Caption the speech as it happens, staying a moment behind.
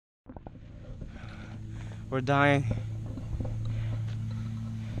We're dying.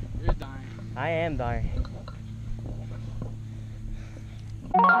 You're dying. I am dying.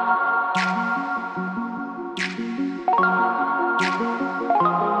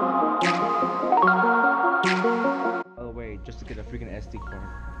 Oh wait, just to get a freaking SD card.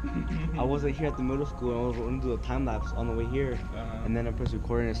 I wasn't here at the middle school and I was going to do a time lapse on the way here. And then I pressed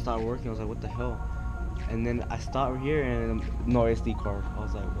record and it stopped working. I was like, what the hell? And then I stopped here and no SD card. I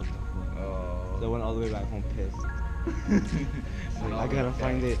was like, what the fuck? Oh. So I went all the way back home pissed. Like, I gotta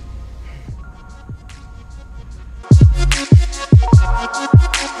find it.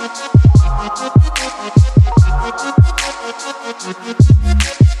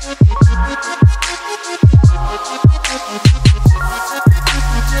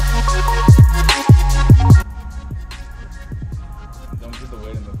 Don't put the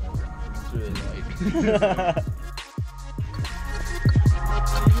weight in the background. It's really light.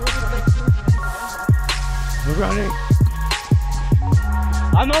 We're running.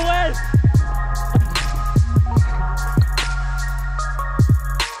 I'm away.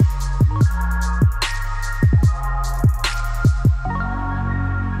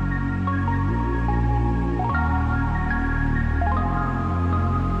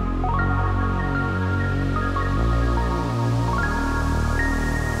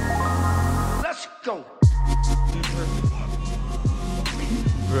 Let's go.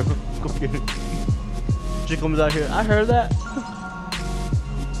 Bro, go get it. She comes out here. I heard that.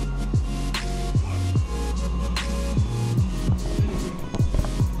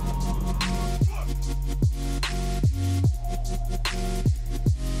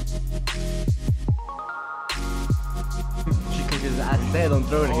 She could just, I said, don't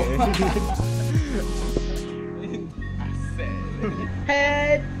throw it again. I said.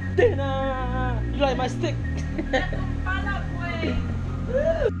 Head dinner. You like my stick?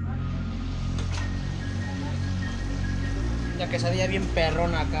 La quesadilla bien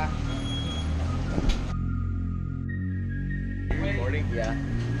perrona acá. Recording? Yeah.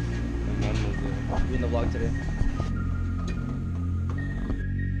 My mom was doing the vlog today.